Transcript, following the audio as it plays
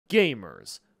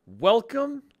Gamers,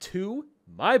 welcome to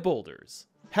my boulders.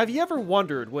 Have you ever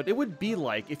wondered what it would be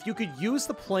like if you could use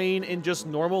the plane in just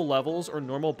normal levels or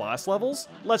normal boss levels?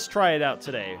 Let's try it out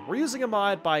today. We're using a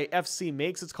mod by FC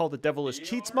Makes, it's called the Devilish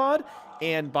Cheats mod,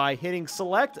 and by hitting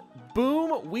select,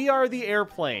 boom, we are the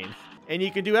airplane. And you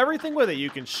can do everything with it. You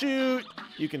can shoot,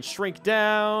 you can shrink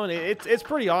down, it's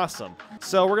pretty awesome.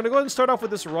 So we're gonna go ahead and start off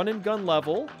with this run and gun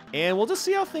level, and we'll just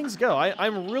see how things go.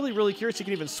 I'm really curious. You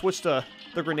can even switch to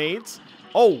the grenades.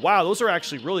 Oh wow, those are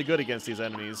actually really good against these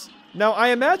enemies. Now I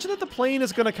imagine that the plane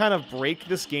is gonna kind of break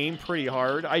this game pretty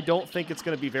hard. I don't think it's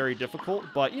gonna be very difficult,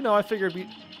 but you know, I figured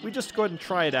we just go ahead and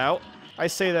try it out. I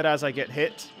say that as I get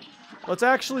hit. Let's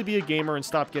actually be a gamer and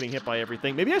stop getting hit by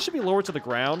everything. Maybe I should be lowered to the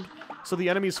ground, so the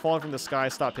enemies falling from the sky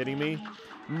stop hitting me.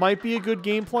 Might be a good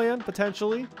game plan,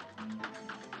 potentially.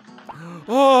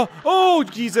 Oh,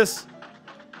 Jesus.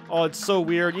 Oh, it's so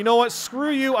weird. You know what?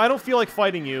 Screw you. I don't feel like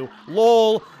fighting you.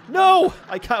 LOL. No!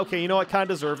 Okay, you know what? Kind of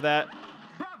deserve that.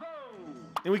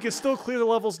 And we can still clear the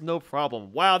levels, no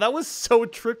problem. Wow, that was so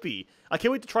trippy. I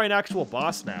can't wait to try an actual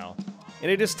boss now.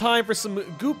 And it is time for some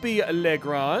Goopy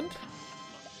Legrand.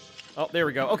 Oh, there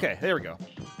we go. Okay, there we go.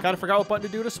 Kind of forgot what button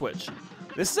to do to switch.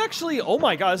 This is actually, oh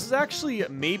my god, this is actually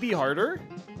maybe harder.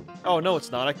 Oh, no, it's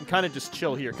not. I can kind of just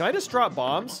chill here. Can I just drop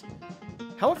bombs?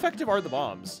 How effective are the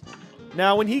bombs?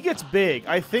 Now, when he gets big,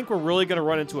 I think we're really going to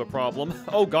run into a problem.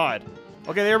 Oh, god.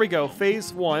 Okay, there we go.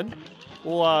 Phase 1.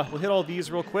 We'll hit all these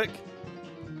real quick.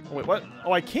 Oh, wait, what?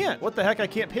 Oh, I can't. What the heck? I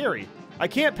can't parry. I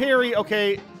can't parry.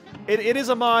 Okay, it is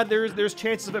a mod. There's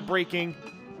chances of it breaking.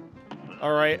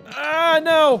 All right. Ah,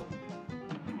 no!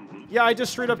 Yeah, I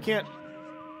just straight up can't.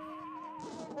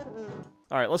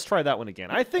 All right, let's try that one again.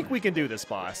 I think we can do this,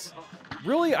 boss.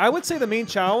 Really, I would say the main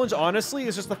challenge, honestly,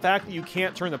 is just the fact that you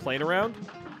can't turn the plane around.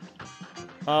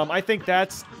 I think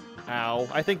that's... Ow.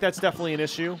 I think that's definitely an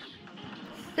issue.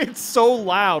 It's so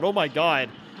loud. Oh, my God.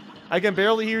 I can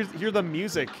barely hear the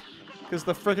music because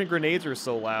the freaking grenades are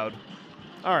so loud.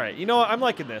 All right, you know what? I'm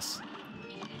liking this.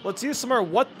 Let's use some more...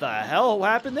 What the hell? What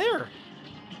happened there?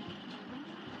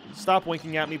 Stop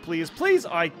winking at me, please. Please!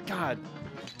 God.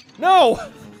 No!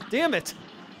 Damn it.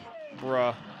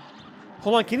 Bruh.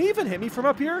 Hold on, can he even hit me from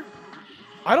up here?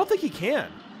 I don't think he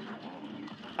can.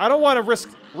 I don't want to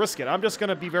risk it. I'm just going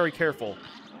to be very careful.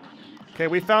 Okay,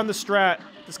 we found the strat.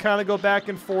 Just kind of go back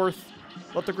and forth.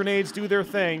 Let the grenades do their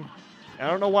thing. I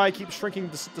don't know why I keep shrinking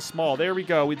to small. There we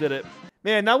go. We did it.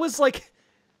 Man, that was like...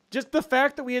 Just the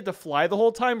fact that we had to fly the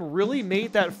whole time really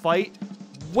made that fight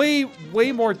way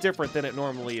more different than it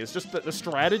normally is. Just the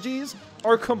strategies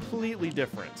are completely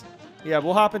different. Yeah,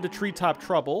 we'll hop into Treetop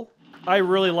Trouble. I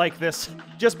really like this.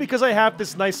 Just because I have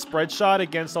this nice spread shot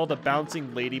against all the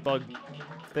bouncing ladybug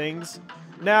things.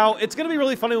 Now, it's going to be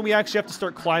really funny when we actually have to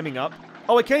start climbing up.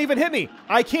 Oh, it can't even hit me.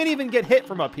 I can't even get hit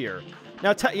from up here.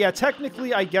 Now, yeah,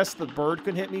 technically, I guess the bird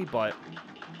can hit me, but...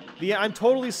 I'm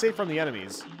totally safe from the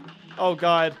enemies. Oh,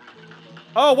 God.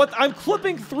 Oh, what? I'm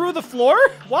clipping through the floor?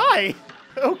 Why?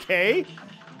 Okay.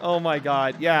 Oh, my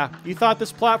God. Yeah, you thought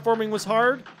this platforming was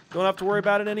hard? Don't have to worry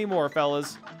about it anymore,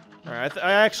 fellas. All right,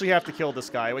 I actually have to kill this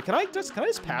guy. Wait, can I just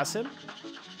pass him?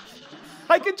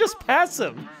 I can just pass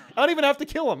him. I don't even have to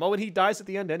kill him. Oh, and he dies at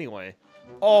the end anyway.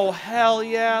 Oh, hell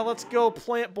yeah. Let's go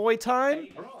Plant Boy time.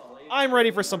 I'm ready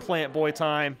for some Plant Boy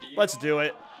time. Let's do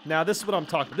it. Now, this is what I'm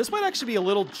talking about. This might actually be a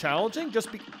little challenging.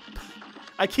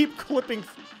 I keep clipping.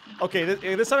 Okay,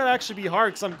 this might actually be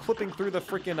hard because I'm clipping through the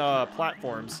freaking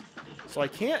platforms. So I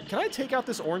can't. Can I take out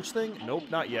this orange thing? Nope,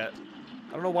 not yet.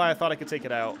 I don't know why I thought I could take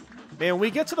it out. Man, when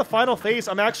we get to the final phase,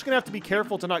 I'm actually going to have to be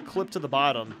careful to not clip to the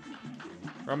bottom.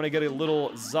 Or I'm going to get a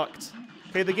little zucked.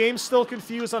 Okay, the game's still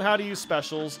confused on how to use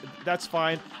specials. That's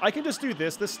fine. I can just do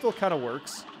this. This still kind of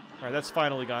works. All right, that's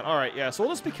finally gone. All right, yeah, so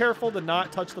we'll just be careful to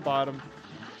not touch the bottom.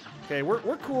 Okay, we're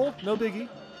cool. No biggie.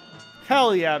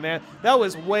 Hell yeah, man. That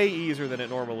was way easier than it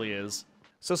normally is.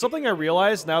 So something I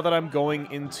realized now that I'm going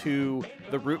into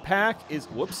the root pack is...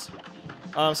 Whoops.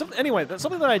 Anyway,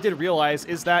 something that I did realize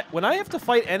is that when I have to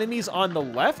fight enemies on the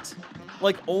left,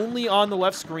 like only on the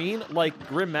left screen, like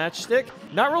Grim Matchstick,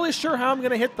 not really sure how I'm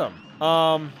going to hit them.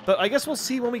 But I guess we'll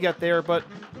see when we get there. But,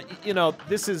 you know,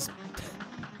 this is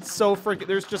so freaking...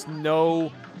 There's just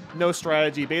no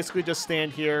strategy. Basically just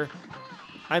stand here.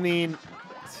 I mean,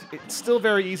 it's still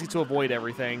very easy to avoid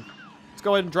everything. Let's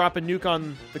go ahead and drop a nuke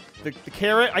on the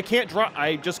carrot. I can't drop...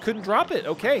 I just couldn't drop it.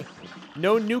 Okay.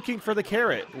 No nuking for the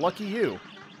carrot. Lucky you.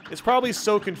 It's probably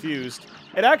so confused.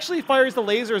 It actually fires the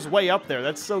lasers way up there.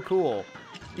 That's so cool.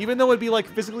 Even though it'd be, like,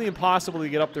 physically impossible to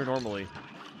get up there normally.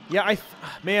 Yeah,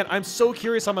 man, I'm so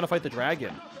curious how I'm going to fight the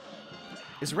dragon.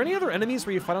 Is there any other enemies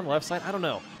where you fight on the left side? I don't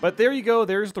know. But there you go.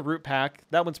 There's the root pack.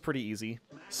 That one's pretty easy.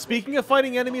 Speaking of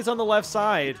fighting enemies on the left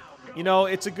side, you know,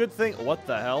 it's a good thing. What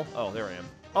the hell? Oh, there I am.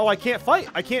 Oh, I can't fight.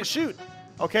 I can't shoot.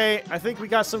 Okay, I think we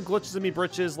got some glitches in me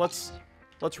britches. Let's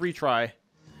retry.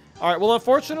 All right, well,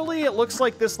 unfortunately, it looks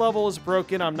like this level is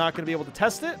broken. I'm not going to be able to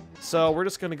test it, so we're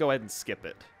just going to go ahead and skip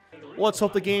it. Well, let's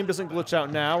hope the game doesn't glitch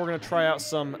out now. We're going to try out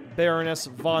some Baroness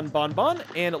von Bonbon,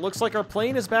 and it looks like our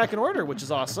plane is back in order, which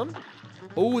is awesome.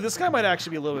 Oh, this guy might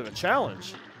actually be a little bit of a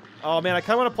challenge. Oh, man, I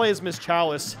kind of want to play as Miss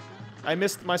Chalice. I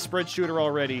missed my spread shooter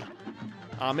already.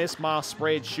 I missed my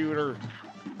spread shooter.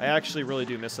 I actually really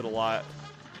do miss it a lot.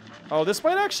 Oh, this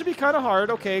might actually be kind of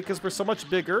hard, okay, because we're so much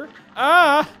bigger.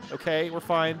 Ah! Okay, we're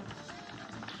fine.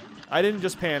 I didn't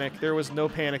just panic. There was no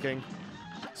panicking.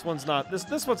 This one's not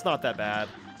that bad.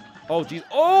 Oh, geez.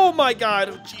 Oh, my God.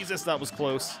 Oh, Jesus, that was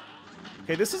close.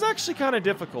 Okay, this is actually kind of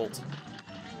difficult.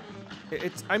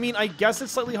 I mean, I guess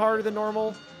it's slightly harder than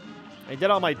normal. I did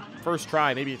it on my first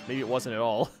try. Maybe it wasn't at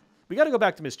all. We got to go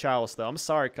back to Miss Chalice, though. I'm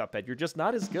sorry, Cuphead. You're just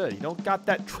not as good. You don't got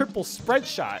that triple spread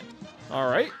shot. All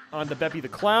right, on to Beppy the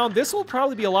Clown. This will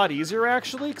probably be a lot easier,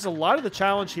 actually, because a lot of the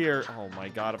challenge here... Oh, my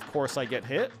God. Of course I get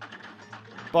hit.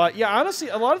 But, yeah, honestly,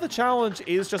 a lot of the challenge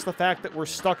is just the fact that we're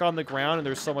stuck on the ground and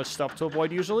there's so much stuff to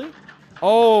avoid, usually.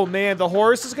 Oh, man, the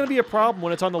horse is going to be a problem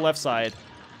when it's on the left side.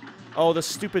 Oh, the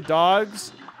stupid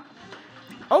dogs.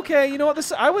 Okay, you know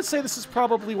what? I would say this is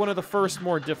probably one of the first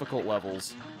more difficult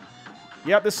levels.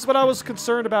 Yep, this is what I was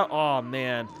concerned about. Oh,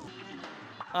 man.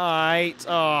 Alright.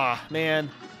 Oh,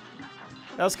 man.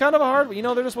 That was kind of a hard... You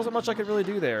know, there just wasn't much I could really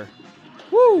do there.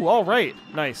 Woo! Alright.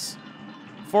 Nice.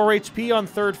 4 HP on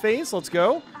third phase. Let's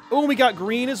go. Oh, we got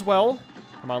green as well.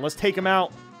 Come on, let's take him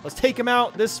out. Let's take him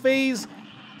out. This phase...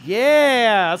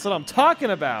 Yeah! That's what I'm talking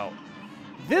about.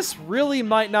 This really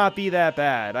might not be that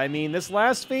bad. I mean, this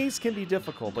last phase can be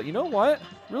difficult, but you know what?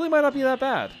 Really might not be that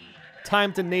bad.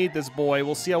 Time to nade this boy.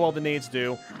 We'll see how well the nades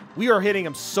do. We are hitting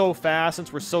him so fast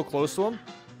since we're so close to him.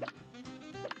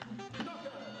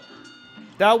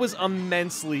 That was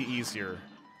immensely easier.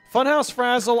 Funhouse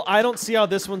Frazzle, I don't see how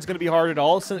this one's going to be hard at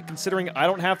all, considering I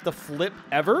don't have to flip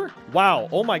ever. Wow.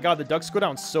 Oh my God, the ducks go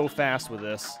down so fast with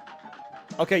this.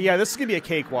 Okay, yeah, this is going to be a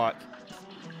cakewalk.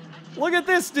 Look at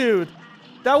this, dude.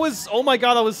 That was, oh my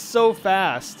God, that was so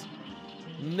fast.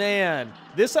 Man,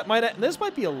 this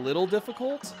might be a little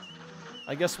difficult.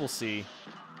 I guess we'll see.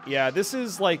 Yeah, this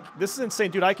is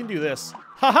insane. Dude, I can do this.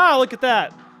 Haha, look at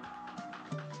that.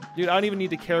 Dude, I don't even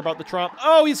need to care about the tromp.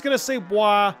 Oh, he's going to say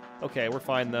bois. Okay, we're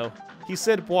fine, though. He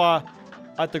said bois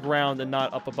at the ground and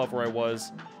not up above where I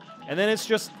was. And then it's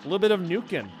just a little bit of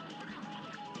nuking.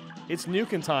 It's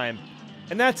nuking time.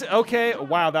 And that's, okay.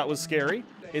 Wow, that was scary.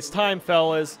 It's time,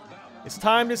 fellas. It's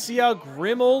time to see how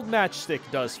Grim Old Matchstick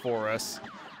does for us.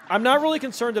 I'm not really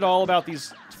concerned at all about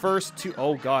these first two.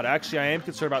 Oh, God. Actually, I am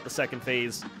concerned about the second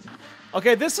phase.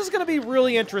 Okay, this is going to be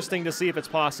really interesting to see if it's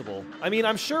possible. I mean,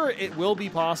 I'm sure it will be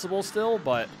possible still,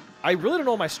 but I really don't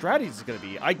know what my strategy is going to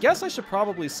be. I guess I should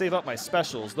probably save up my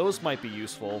specials. Those might be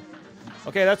useful.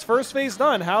 Okay, that's first phase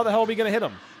done. How the hell are we going to hit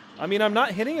him? I mean, I'm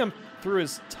not hitting him through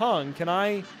his tongue. Can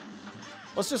I...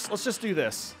 Let's just do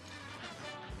this.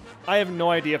 I have no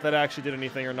idea if that actually did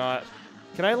anything or not.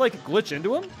 Can I, like, glitch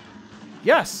into him?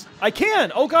 Yes, I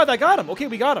can! Oh, God, I got him! Okay,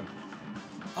 we got him.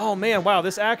 Oh, man, wow,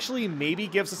 this actually maybe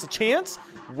gives us a chance?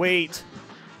 Wait.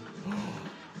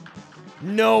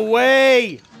 No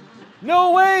way!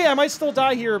 No way! I might still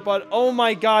die here, but oh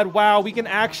my God, wow, we can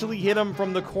actually hit him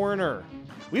from the corner.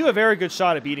 We have a very good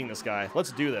shot at beating this guy.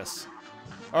 Let's do this.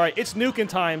 All right, it's nuking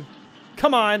time.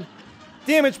 Come on.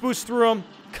 Damage boost through him.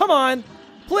 Come on.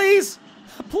 Please.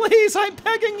 Please, I'm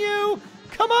begging you.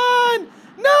 Come on.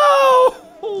 No!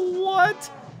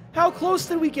 What? How close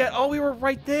did we get? Oh, we were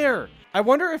right there. I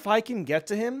wonder if I can get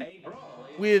to him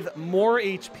with more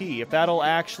HP, if that'll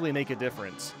actually make a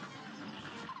difference.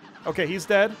 Okay, he's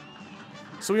dead.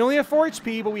 So we only have 4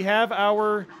 HP, but we have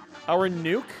our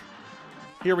nuke.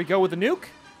 Here we go with the nuke.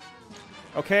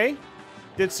 Okay.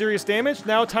 Did serious damage.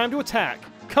 Now time to attack.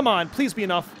 Come on, please be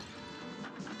enough.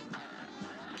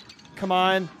 Come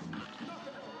on.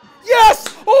 Yes!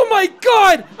 Oh my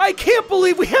God! I can't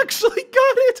believe we actually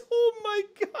got it! Oh my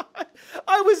God!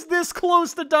 I was this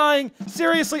close to dying.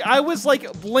 Seriously, I was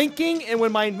like blinking, and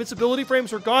when my invincibility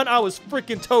frames were gone, I was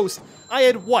freaking toast. I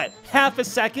had what? Half a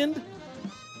second?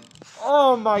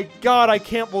 Oh my God, I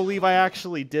can't believe I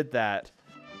actually did that.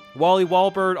 Wally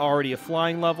Wallbird, already a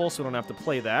flying level, so we don't have to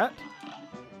play that.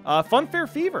 Funfair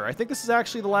Fever. I think this is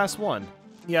actually the last one.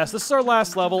 Yes, this is our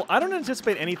last level. I don't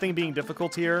anticipate anything being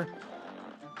difficult here.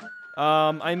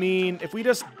 I mean, if we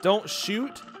just don't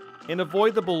shoot and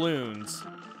avoid the balloons,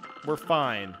 we're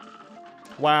fine.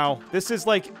 Wow, this is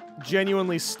like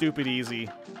genuinely stupid easy.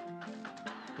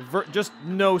 Just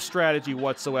no strategy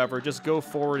whatsoever. Just go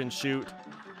forward and shoot.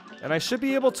 And I should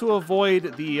be able to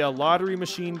avoid the lottery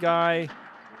machine guy.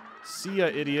 See ya,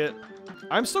 idiot.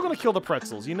 I'm still going to kill the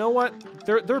pretzels. You know what?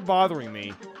 They're bothering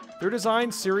me. Their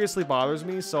design seriously bothers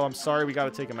me, so I'm sorry we got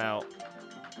to take them out.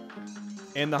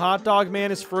 And the hot dog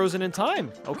man is frozen in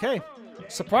time. Okay.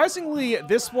 Surprisingly,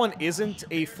 this one isn't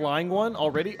a flying one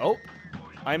already. Oh,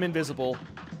 I'm invisible.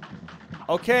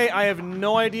 Okay, I have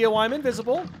no idea why I'm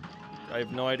invisible. I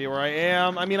have no idea where I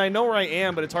am. I mean, I know where I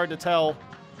am, but it's hard to tell.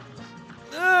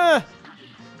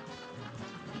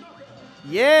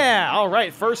 Yeah, all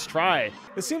right, first try.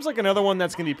 This seems like another one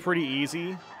that's going to be pretty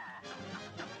easy.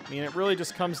 I mean, it really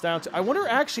just comes down to... I wonder,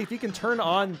 actually, if you can turn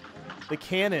on the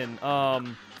cannon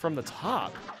from the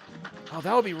top. Oh,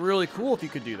 that would be really cool if you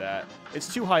could do that.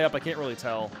 It's too high up, I can't really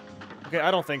tell. Okay, I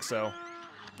don't think so.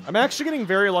 I'm actually getting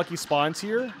very lucky spawns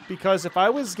here, because if I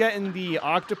was getting the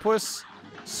octopus,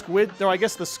 squid... No, I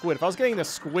guess the squid. If I was getting the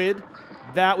squid,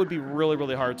 that would be really,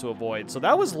 really hard to avoid. So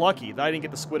that was lucky that I didn't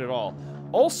get the squid at all.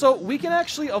 Also, we can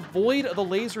actually avoid the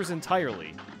lasers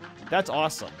entirely. That's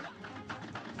awesome.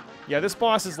 Yeah, this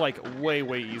boss is, like, way,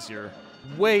 way easier.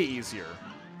 Way easier.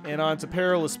 And on to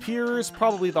Perilous Piers,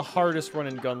 probably the hardest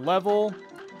run-and-gun level.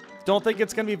 Don't think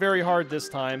it's going to be very hard this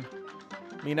time.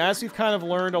 I mean, as we've kind of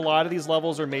learned, a lot of these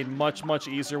levels are made much, much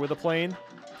easier with a plane.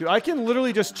 Dude, I can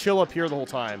literally just chill up here the whole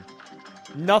time.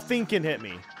 Nothing can hit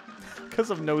me. Because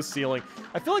of no ceiling.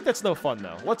 I feel like that's no fun,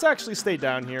 though. Let's actually stay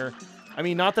down here. I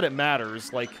mean, not that it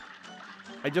matters. Like,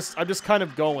 I'm just kind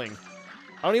of going.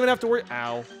 I don't even have to worry...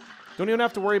 Ow. Don't even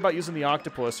have to worry about using the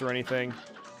octopus or anything.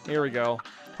 Here we go.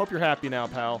 Hope you're happy now,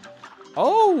 pal.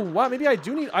 Oh, wow, maybe I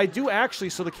do actually,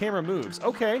 so the camera moves.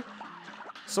 Okay.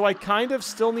 So I kind of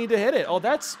still need to hit it. Oh,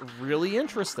 that's really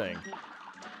interesting.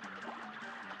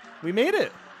 We made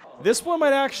it. This one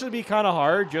might actually be kind of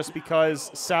hard just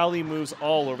because Sally moves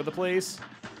all over the place.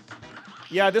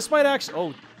 Yeah, this might actually...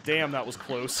 Oh, damn, that was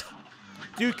close.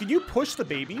 Dude, can you push the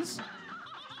babies?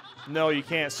 No, you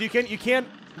can't. So you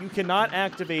cannot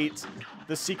activate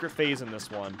the secret phase in this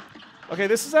one. Okay,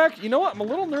 this is actually... You know what? I'm a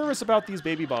little nervous about these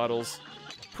baby bottles.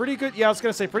 Pretty good... Yeah, I was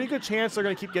going to say, pretty good chance they're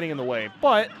going to keep getting in the way.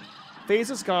 But,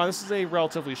 phase is gone. This is a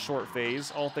relatively short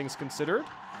phase, all things considered.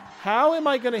 How am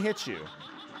I going to hit you?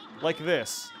 Like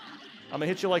this. I'm going to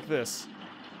hit you like this.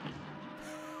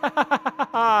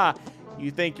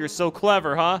 You think you're so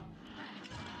clever, huh?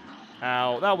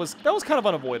 Ow. That was kind of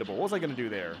unavoidable. What was I going to do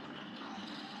there?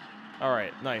 All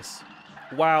right, nice.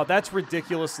 Wow, that's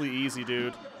ridiculously easy,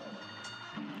 dude.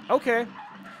 Okay.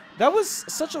 That was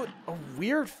such a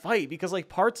weird fight because, like,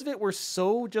 parts of it were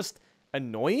so just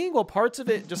annoying, while parts of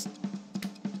it just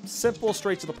simple,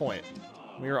 straight to the point.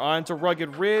 We are on to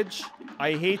Rugged Ridge.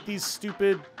 I hate these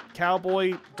stupid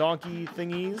cowboy donkey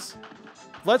thingies.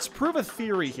 Let's prove a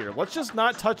theory here. Let's just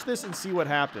not touch this and see what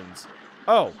happens.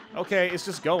 Oh, okay, it's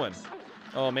just going.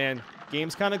 Oh, man.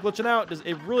 Game's kind of glitching out.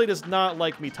 It really does not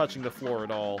like me touching the floor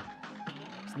at all.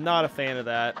 It's not a fan of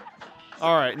that.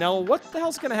 All right, now what the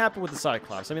hell's going to happen with the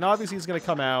Cyclops? I mean, obviously he's going to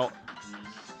come out.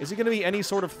 Is he going to be any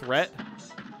sort of threat?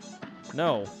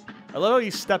 No. I love how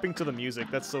he's stepping to the music.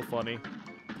 That's so funny.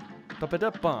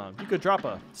 Ba-ba-da-bum. You could drop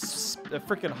a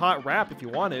freaking hot rap if you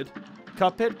wanted.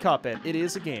 Cuphead, Cuphead. It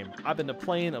is a game. I've been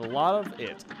playing a lot of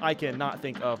it. I cannot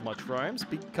think of much rhymes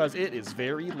because it is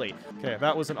very late. Okay,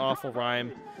 that was an awful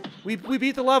rhyme. We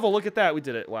beat the level. Look at that. We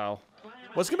did it. Wow.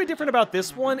 What's going to be different about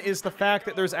this one is the fact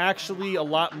that there's actually a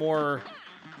lot more...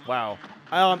 Wow.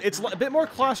 It's a bit more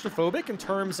claustrophobic in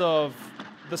terms of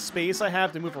the space I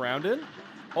have to move around in.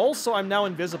 Also, I'm now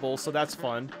invisible, so that's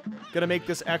fun. Gonna make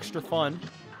this extra fun.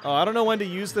 I don't know when to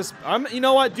use this. You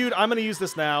know what, dude? I'm gonna use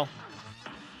this now.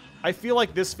 I feel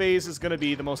like this phase is gonna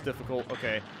be the most difficult.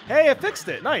 Okay. Hey, I fixed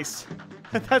it. Nice.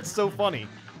 That's so funny.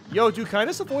 Yo, dude, can I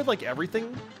just avoid, like,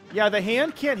 everything? Yeah, the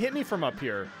hand can't hit me from up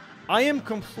here. I am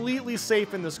completely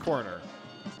safe in this corner.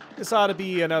 This ought to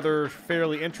be another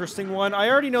fairly interesting one. I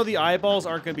already know the eyeballs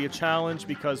aren't going to be a challenge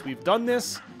because we've done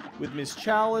this with Miss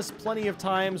Chalice plenty of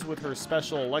times with her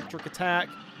special electric attack.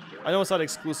 I know it's not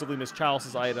exclusively Miss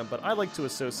Chalice's item, but I like to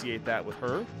associate that with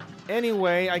her.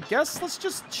 Anyway, I guess let's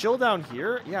just chill down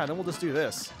here. Yeah, then we'll just do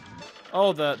this.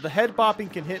 Oh, the head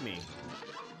bopping can hit me.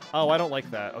 Oh, I don't like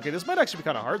that. Okay, this might actually be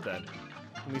kind of hard then.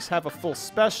 We have a full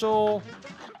special.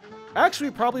 Actually,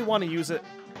 we probably want to use it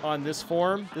on this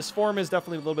form. This form is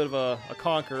definitely a little bit of a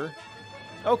conquer.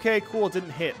 Okay, cool. It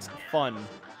didn't hit. Fun.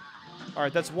 All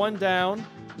right, that's one down.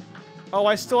 Oh,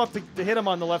 I still have to hit him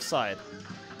on the left side.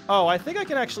 Oh, I think I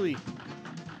can actually...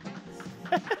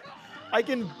 I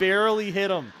can barely hit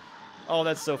him. Oh,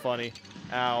 that's so funny.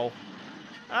 Ow.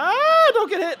 Ah, don't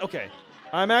get hit. Okay.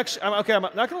 Okay, I'm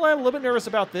not going to lie, I'm a little bit nervous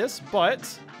about this,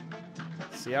 but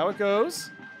see how it goes.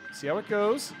 See how it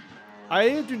goes.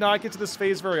 I do not get to this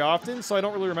phase very often, so I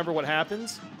don't really remember what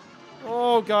happens.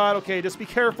 Oh, God. Okay, just be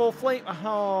careful. Flame.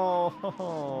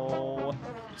 Oh.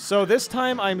 So this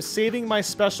time, I'm saving my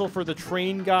special for the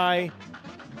train guy.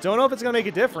 Don't know if it's going to make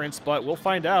a difference, but we'll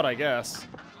find out, I guess.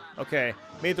 Okay.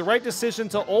 Made the right decision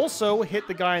to also hit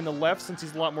the guy on the left since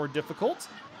he's a lot more difficult.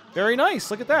 Very nice.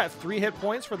 Look at that. 3 hit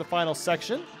points for the final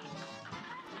section.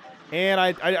 And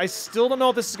I still don't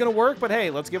know if this is going to work, but hey,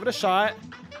 let's give it a shot.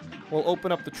 We'll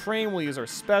open up the train. We'll use our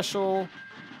special.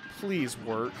 Please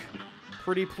work.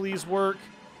 Pretty please work.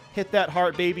 Hit that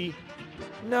heart, baby.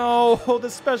 No, the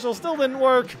special still didn't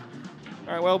work.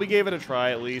 All right, well, we gave it a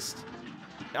try at least.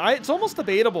 It's almost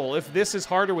debatable if this is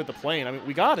harder with the plane. I mean,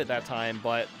 we got it that time,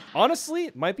 but honestly,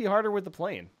 it might be harder with the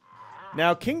plane.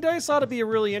 Now, King Dice ought to be a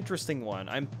really interesting one.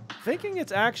 I'm thinking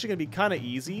it's actually going to be kind of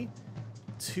easy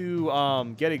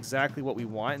to get exactly what we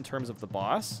want in terms of the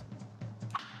boss.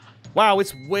 Wow,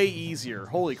 it's way easier.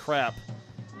 Holy crap.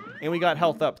 And we got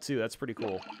health up, too. That's pretty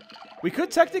cool. We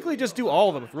could technically just do all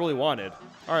of them if we really wanted.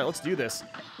 All right, let's do this.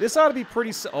 This ought to be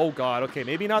pretty... Oh, God. Okay,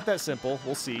 maybe not that simple.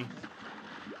 We'll see.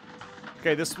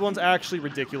 Okay, this one's actually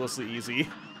ridiculously easy.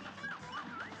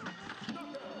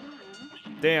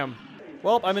 Damn.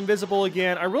 Well, I'm invisible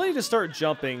again. I really need to start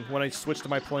jumping when I switch to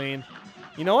my plane.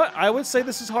 You know what? I would say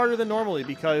this is harder than normally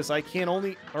because I can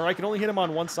only hit him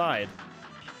on one side.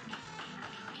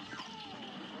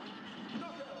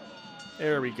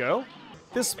 There we go.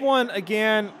 This one,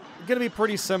 again, going to be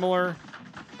pretty similar.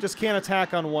 Just can't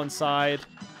attack on one side.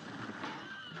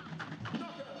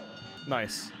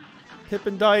 Nice. Pip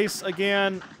and Dice,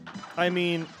 again, I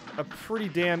mean, a pretty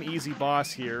damn easy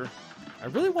boss here. I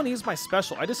really want to use my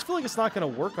special. I just feel like it's not going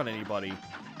to work on anybody.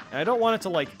 And I don't want it to,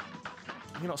 like,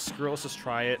 you know, screw it. Let's just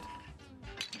try it.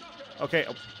 Okay,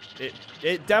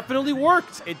 it definitely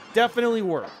worked. It definitely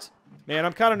worked. Man,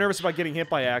 I'm kind of nervous about getting hit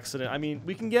by accident. I mean,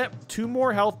 we can get 2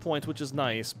 more health points, which is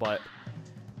nice, but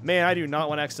man, I do not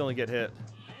want to accidentally get hit.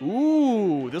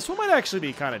 Ooh, this one might actually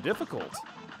be kind of difficult.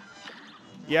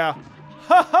 Yeah.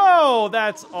 Ho-ho!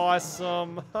 That's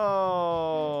awesome.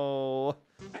 Oh.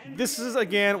 This is,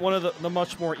 again, one of the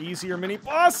much more easier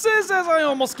mini-bosses as I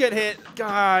almost get hit.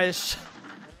 Gosh.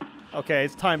 Okay,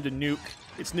 it's time to nuke.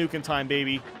 It's nuking time,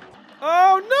 baby.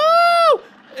 Oh,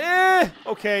 no!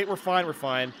 Okay, we're fine, we're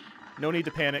fine. No need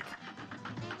to panic.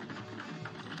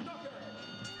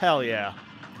 Hell yeah.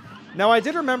 Now, I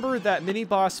did remember that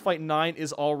mini-boss fight 9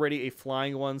 is already a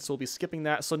flying one, so we'll be skipping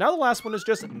that. So now the last one is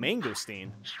just Mangosteen.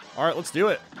 All right, let's do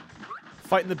it.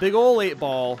 Fighting the big ol'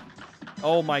 8-ball.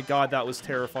 Oh my god, that was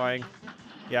terrifying.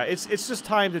 Yeah, it's just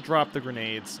time to drop the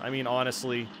grenades. I mean,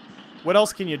 honestly. What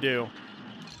else can you do?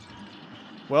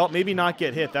 Well, maybe not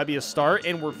get hit. That'd be a start,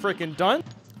 and we're freaking done.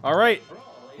 All right.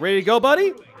 Ready to go,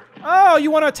 buddy? Oh, you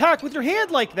want to attack with your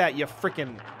hand like that, you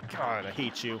freaking... God, I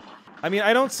hate you. I mean,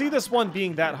 I don't see this one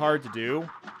being that hard to do,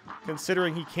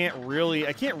 considering I can't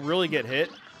really get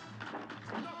hit.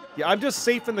 Yeah, I'm just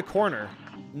safe in the corner.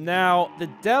 Now, the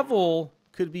devil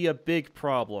could be a big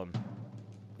problem.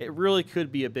 It really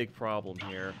could be a big problem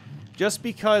here. Just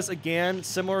because, again,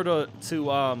 similar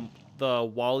to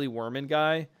the Wally Worman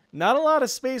guy, not a lot of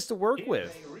space to work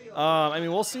with. I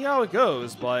mean, we'll see how it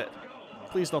goes, but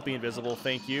please don't be invisible.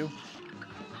 Thank you.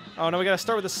 Oh, no, we gotta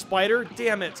start with the spider?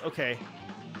 Damn it. Okay.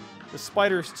 The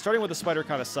spider, starting with the spider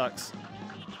kind of sucks.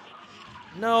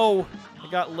 No.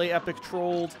 I got Lay Epic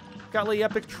trolled. Got Lay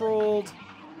Epic trolled.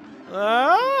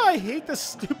 Ah, I hate this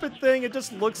stupid thing. It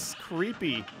just looks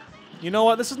creepy. You know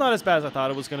what? This is not as bad as I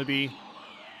thought it was going to be.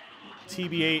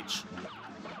 TBH.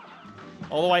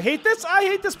 Although I hate this. I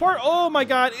hate this part. Oh, my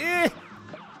God.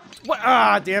 What?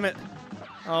 Ah, damn it.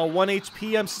 Oh, 1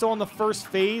 HP. I'm still on the first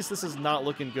phase. This is not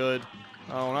looking good.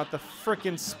 Oh, not the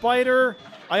frickin' spider.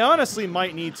 I honestly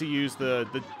might need to use the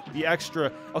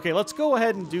extra. Okay, let's go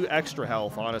ahead and do extra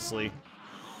health, honestly.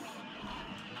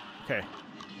 Okay.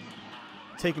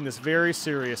 Taking this very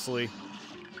seriously.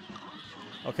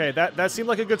 Okay, that seemed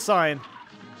like a good sign.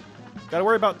 Gotta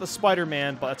worry about the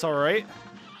Spider-Man, but that's alright.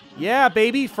 Yeah,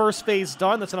 baby, first phase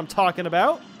done. That's what I'm talking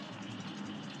about.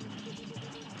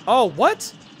 Oh,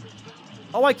 what?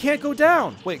 Oh, I can't go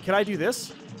down. Wait, can I do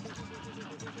this?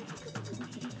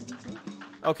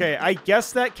 Okay, I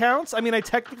guess that counts. I mean, I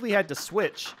technically had to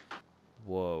switch.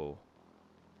 Whoa.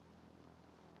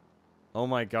 Oh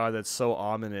my god, that's so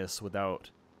ominous without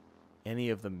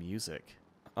any of the music.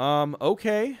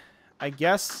 Okay. I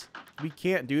guess we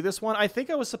can't do this one. I think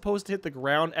I was supposed to hit the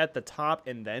ground at the top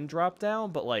and then drop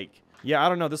down, but like, yeah, I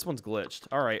don't know. This one's glitched.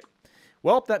 All right.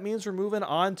 Well, that means we're moving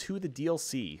on to the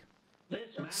DLC.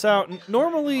 So,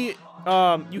 normally,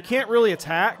 you can't really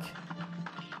attack.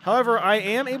 However, I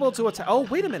am able to attack. Oh,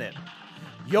 wait a minute.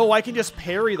 Yo, I can just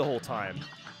parry the whole time.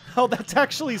 Oh, that's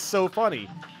actually so funny.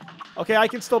 Okay, I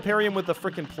can still parry him with the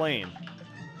frickin' plane.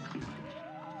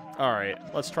 Alright,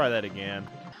 let's try that again.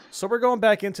 So we're going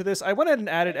back into this. I went ahead and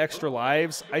added extra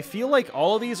lives. I feel like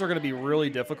all of these are going to be really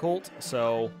difficult,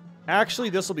 so... Actually,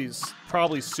 this will be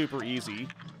probably super easy.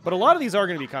 But a lot of these are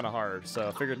going to be kind of hard, so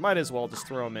I figured might as well just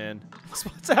throw them in. This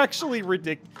one's actually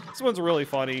ridiculous. This one's really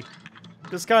funny.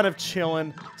 Just kind of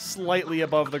chilling, slightly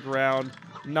above the ground,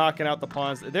 knocking out the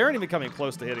pawns. They aren't even coming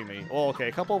close to hitting me. Well, okay,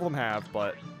 a couple of them have,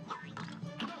 but...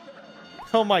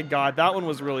 Oh my god, that one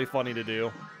was really funny to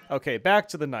do. Okay, back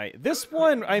to the knight. This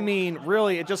one, I mean,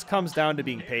 really, it just comes down to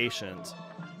being patient.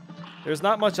 There's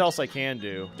not much else I can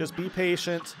do. Just be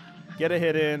patient, get a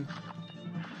hit in.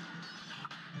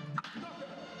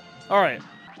 Alright.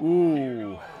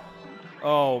 Ooh.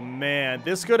 Oh, man.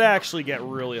 This could actually get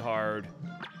really hard.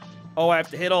 Oh, I have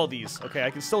to hit all these. Okay, I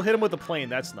can still hit him with the plane.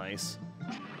 That's nice.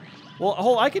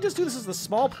 Well, I could just do this as the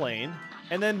small plane,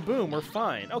 and then boom, we're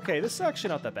fine. Okay, this is actually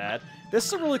not that bad. This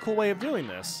is a really cool way of doing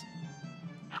this.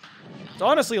 It's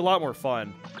honestly a lot more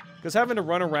fun, because having to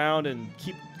run around and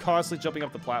keep constantly jumping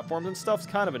up the platforms and stuff is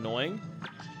kind of annoying.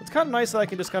 It's kind of nice that I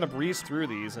can just kind of breeze through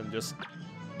these and just,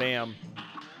 bam,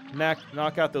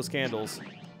 knock out those candles.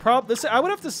 I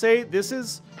would have to say this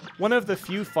is one of the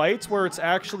few fights where it's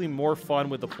actually more fun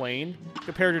with the plane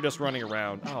compared to just running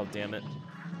around. Oh, damn it.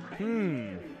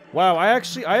 Wow, I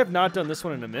have not done this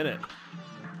one in a minute.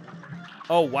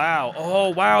 Oh, wow. Oh,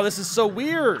 wow, this is so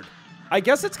weird. I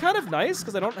guess it's kind of nice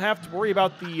because I don't have to worry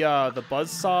about the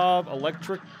buzzsaw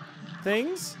electric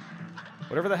things.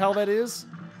 Whatever the hell that is.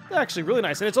 It's actually really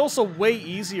nice. And it's also way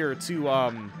easier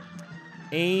to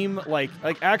aim,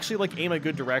 actually aim a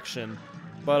good direction.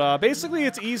 But basically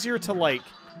it's easier to, like,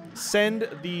 send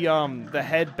the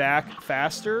head back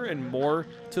faster and more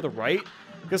to the right.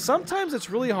 Because sometimes it's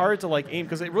really hard to, like, aim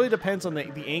because it really depends on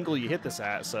the angle you hit this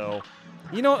at, so...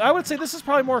 You know, I would say this is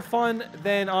probably more fun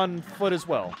than on foot as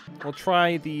well. We'll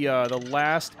try the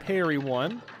last parry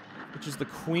one, which is the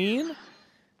queen.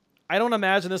 I don't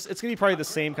imagine this. It's going to be probably the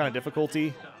same kind of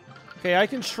difficulty. Okay, I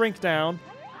can shrink down.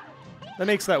 That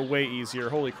makes that way easier.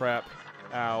 Holy crap.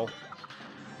 Ow.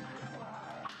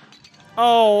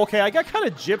 Oh, okay. I got kind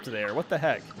of gypped there. What the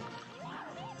heck?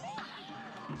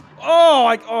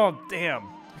 Oh, oh, damn.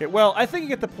 Okay, well, I think you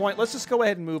get the point. Let's just go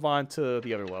ahead and move on to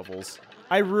the other levels.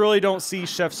 I really don't see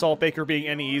Chef Saltbaker being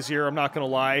any easier, I'm not gonna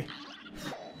lie.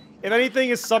 If anything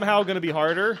is somehow gonna be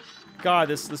harder, God,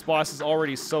 this boss is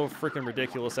already so freaking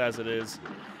ridiculous as it is.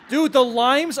 Dude, the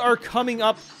limes are coming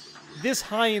up this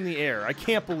high in the air. I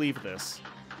can't believe this.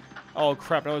 Oh,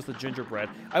 crap, that was the gingerbread.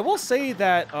 I will say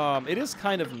that it is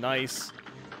kind of nice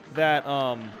that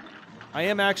I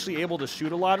am actually able to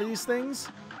shoot a lot of these things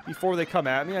before they come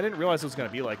at me. I didn't realize it was gonna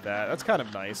be like that. That's kind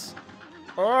of nice.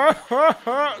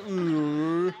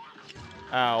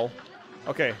 Ow.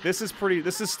 Okay, this is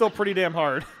still pretty damn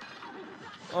hard.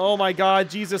 Oh my god,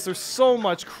 Jesus, there's so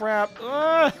much crap.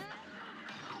 No!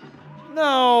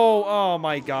 Oh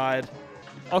my god.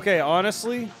 Okay,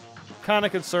 honestly, kind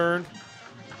of concerned.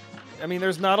 I mean,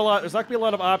 there's not gonna be a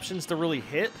lot of options to really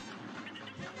hit.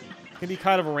 It can be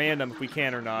kind of random if we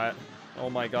can or not. Oh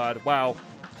my god, wow.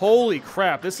 Holy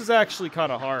crap, this is actually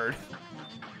kind of hard.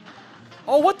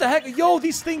 Oh, what the heck? Yo,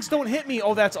 these things don't hit me.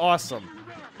 Oh, that's awesome.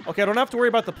 Okay, I don't have to worry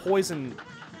about the poison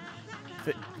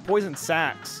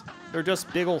sacks. They're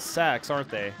just big ol' sacks, aren't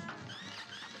they?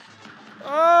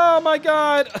 Oh, my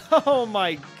God. Oh,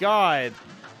 my God.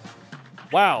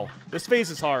 Wow. This phase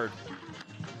is hard.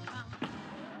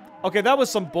 Okay, that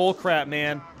was some bullcrap,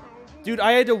 man. Dude,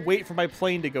 I had to wait for my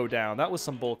plane to go down. That was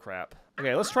some bullcrap.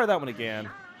 Okay, let's try that one again.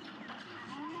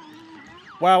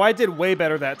 Wow, I did way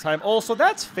better that time. Also,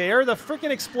 that's fair. The freaking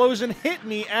explosion hit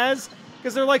me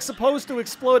because they're, like, supposed to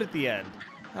explode at the end.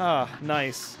 Ah,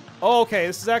 nice. Oh, okay,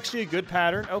 this is actually a good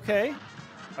pattern. Okay.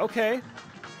 Okay.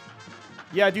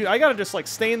 Yeah, dude, I gotta just, like,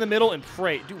 stay in the middle and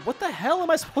pray. Dude, what the hell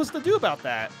am I supposed to do about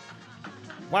that?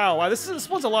 Wow, this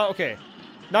one's a lot. Okay.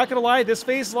 Not gonna lie, this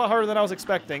phase is a lot harder than I was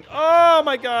expecting. Oh,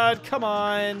 my God. Come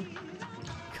on.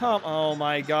 Oh,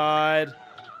 my God.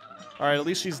 All right, at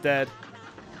least she's dead.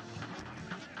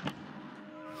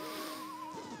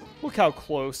 Look how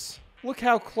close. Look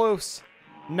how close.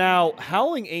 Now,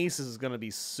 Howling Aces is going to be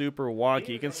super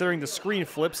wonky, considering the screen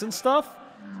flips and stuff.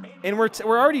 And we're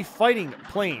already fighting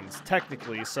planes,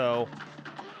 technically, so...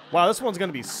 Wow, this one's going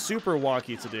to be super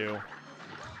wonky to do.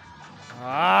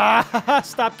 Ah!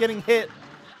 Stop getting hit!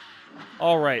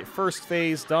 Alright, first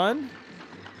phase done.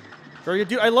 Very good.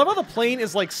 Dude, I love how the plane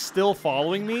is, like, still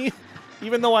following me.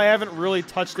 Even though I haven't really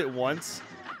touched it once.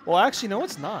 Well, actually, no,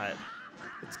 it's not.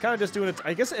 It's kind of just doing it.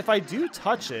 I guess if I do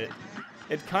touch it,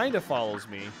 it kind of follows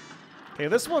me. Okay,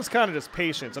 this one's kind of just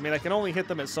patience. I mean, I can only hit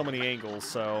them at so many angles,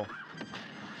 so...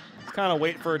 Just kind of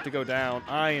wait for it to go down.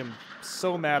 I am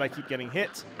so mad I keep getting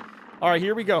hit. Alright,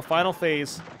 here we go. Final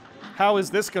phase. How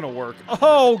is this going to work?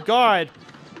 Oh, God!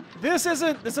 This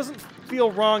doesn't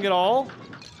feel wrong at all.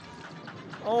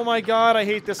 Oh, my God, I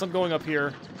hate this. I'm going up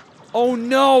here. Oh,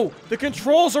 no! The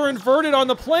controls are inverted on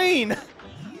the plane!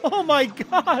 Oh, my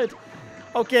God!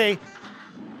 Okay.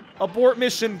 Abort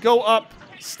mission. Go up.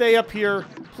 Stay up here.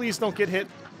 Please don't get hit.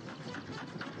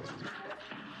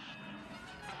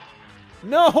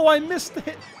 No, I missed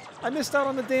it. I missed out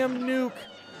on the damn nuke.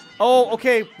 Oh,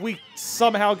 okay. We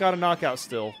somehow got a knockout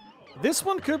still. This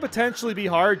one could potentially be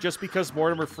hard just because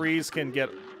Mortimer Freeze can get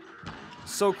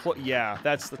so close. Yeah,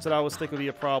 that's what I was thinking would be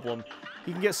a problem.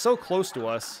 He can get so close to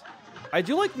us. I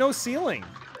do like no ceiling.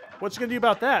 What you gonna do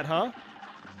about that, huh?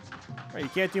 Right, you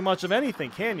can't do much of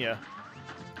anything, can you?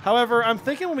 However, I'm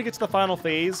thinking when we get to the final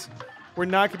phase, we're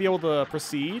not gonna be able to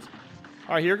proceed.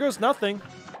 All right, here goes nothing.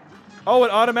 Oh,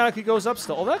 it automatically goes up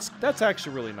still. Oh, that's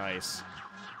actually really nice.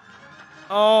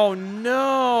 Oh,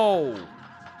 no!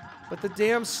 But the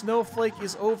damn snowflake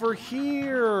is over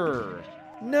here.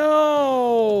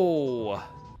 No!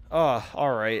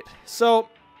 Alright. So,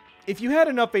 if you had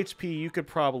enough HP, you could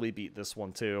probably beat this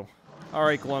one, too.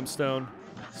 Alright, Glumstone.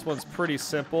 This one's pretty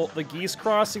simple. The geese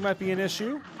crossing might be an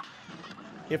issue.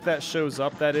 If that shows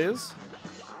up, that is.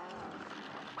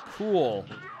 Cool.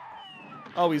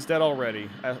 Oh, he's dead already.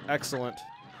 Excellent.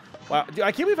 Wow, dude,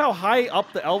 I can't believe how high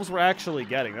up the elves were actually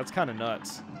getting. That's kind of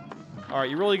nuts. Alright,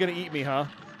 you're really going to eat me, huh?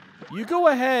 You go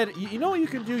ahead. You know what you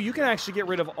can do? You can actually get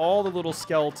rid of all the little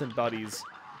skeleton buddies.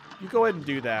 You go ahead and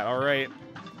do that, alright?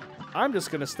 I'm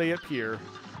just going to stay up here.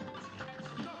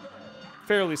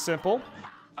 Fairly simple.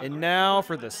 And now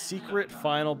for the secret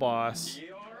final boss.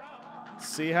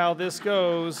 See how this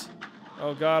goes.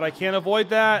 Oh god, I can't avoid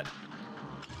that.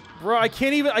 Bro, I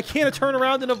can't turn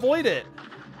around and avoid it.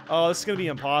 Oh, this is going to be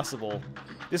impossible.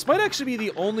 This might actually be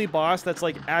the only boss that's,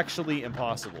 like, actually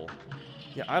impossible.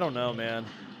 Yeah, I don't know, man.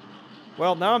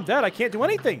 Well, now I'm dead. I can't do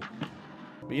anything.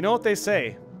 But you know what they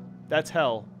say? That's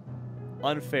hell.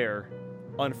 Unfair.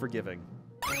 Unforgiving.